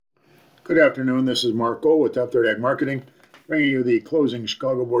Good afternoon. This is Mark Gold with Top Third Ag Marketing, bringing you the closing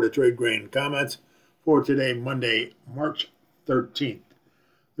Chicago Board of Trade grain comments for today, Monday, March 13th.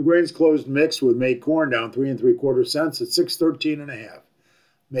 The grains closed mixed with May corn down 3 3/4 cents at 613.5.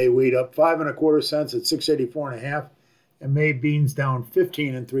 May wheat up 5 1/4 cents at 684.5, and May beans down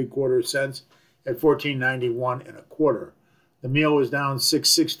 15 3/4 cents at 1491.25. The meal was down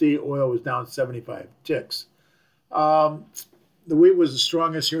 660. Oil was down 75 ticks. The wheat was the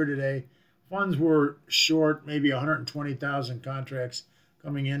strongest here today. Funds were short, maybe 120,000 contracts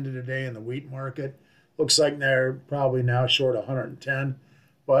coming into today in the wheat market. Looks like they're probably now short 110.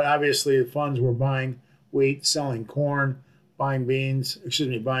 But obviously, the funds were buying wheat, selling corn, buying wheat,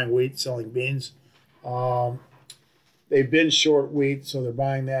 selling beans. They've been short wheat, so they're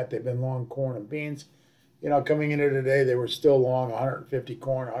buying that. They've been long corn and beans. Coming into today, they were still long 150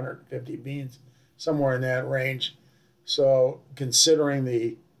 corn, 150 beans, somewhere in that range. So considering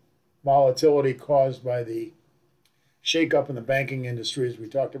the volatility caused by the shakeup in the banking industry, as we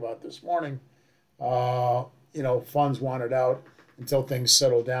talked about this morning, funds wanted out until things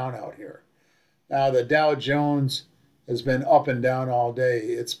settle down out here. Now, the Dow Jones has been up and down all day.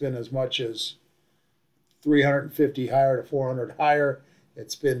 It's been as much as 350 higher to 400 higher.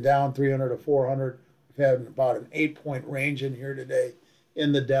 It's been down 300 to 400. We've had about an 8-point range in here today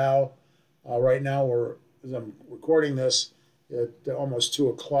in the Dow. Right now, as I'm recording this at almost 2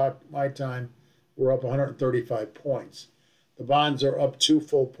 o'clock my time, we're up 135 points. The bonds are up 2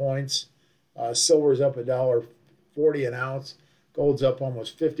 full points. Silver's up $1.40 an ounce. Gold's up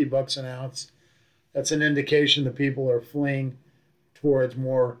almost $50 an ounce. That's an indication that people are fleeing towards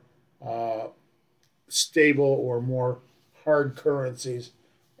more stable or more hard currencies.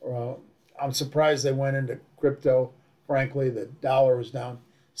 I'm surprised they went into crypto. Frankly, the dollar was down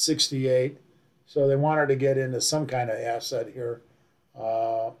 68. So they wanted to get into some kind of asset here.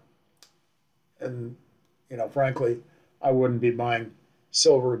 Frankly, I wouldn't be buying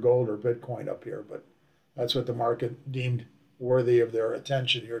silver, gold, or Bitcoin up here, but that's what the market deemed worthy of their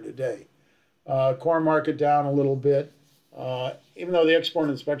attention here today. Corn market down a little bit, even though the export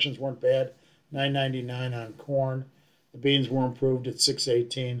inspections weren't bad, $9.99 on corn. The beans were improved at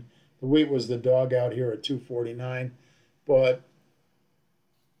 $6.18. The wheat was the dog out here at $2.49, but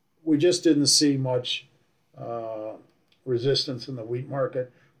we just didn't see much resistance in the wheat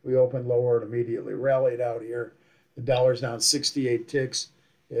market. We opened lower and immediately rallied out here. The dollar's down 68 ticks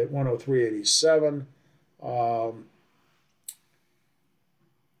at 103.87.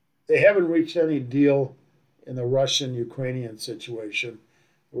 They haven't reached any deal in the Russian-Ukrainian situation.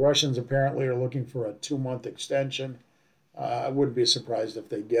 The Russians apparently are looking for a 2-month extension. I wouldn't be surprised if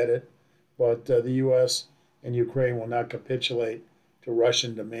they get it, but the U.S. and Ukraine will not capitulate to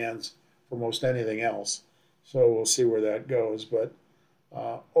Russian demands for most anything else. So we'll see where that goes. But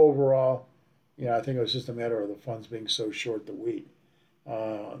overall, I think it was just a matter of the funds being so short the wheat.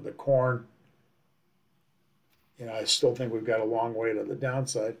 The corn, I still think we've got a long way to the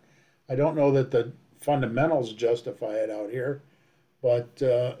downside. I don't know that the fundamentals justify it out here, but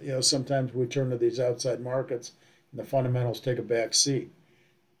sometimes we turn to these outside markets and the fundamentals take a back seat.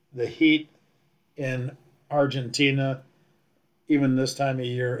 The heat in Argentina, even this time of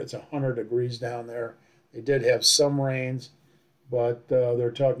year, it's 100 degrees down there. They did have some rains, but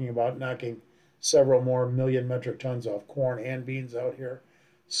they're talking about knocking several more million metric tons off corn and beans out here.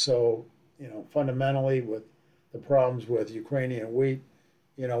 So, fundamentally, with the problems with Ukrainian wheat,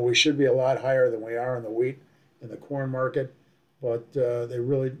 we should be a lot higher than we are in the wheat in the corn market. But the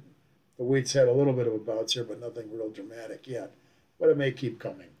wheat's had a little bit of a bounce here, but nothing real dramatic yet. But it may keep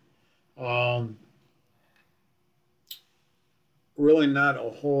coming. Really not a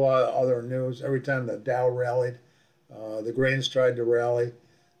whole lot of other news. Every time the Dow rallied, the grains tried to rally.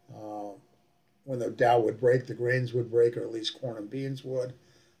 When the Dow would break, the grains would break, or at least corn and beans would.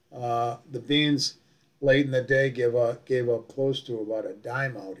 The beans late in the day gave up close to about a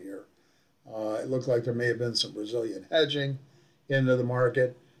dime out here. It looked like there may have been some Brazilian hedging into the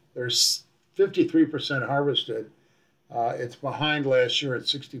market. There's 53% harvested. It's behind last year at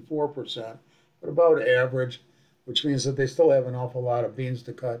 64%, but about average, which means that they still have an awful lot of beans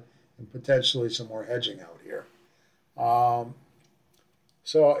to cut and potentially some more hedging out here.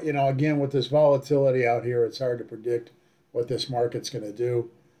 So, again, with this volatility out here, it's hard to predict what this market's going to do.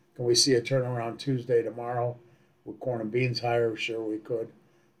 Can we see a turnaround Tuesday, tomorrow, with corn and beans higher? Sure, we could.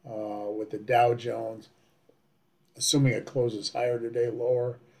 With the Dow Jones, assuming it closes higher today,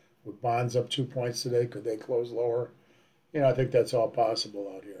 lower. With bonds up 2 points today, could they close lower? I think that's all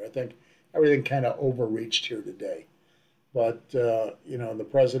possible out here. I think everything kind of overreached here today. But, the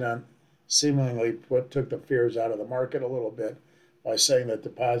president seemingly took the fears out of the market a little bit by saying that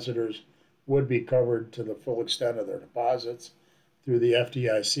depositors would be covered to the full extent of their deposits through the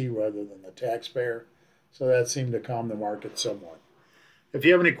FDIC rather than the taxpayer. So that seemed to calm the market somewhat. If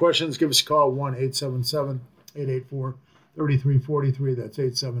you have any questions, give us a call, 1-877-884-3343. That's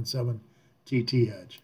 877-TT-HEDGE.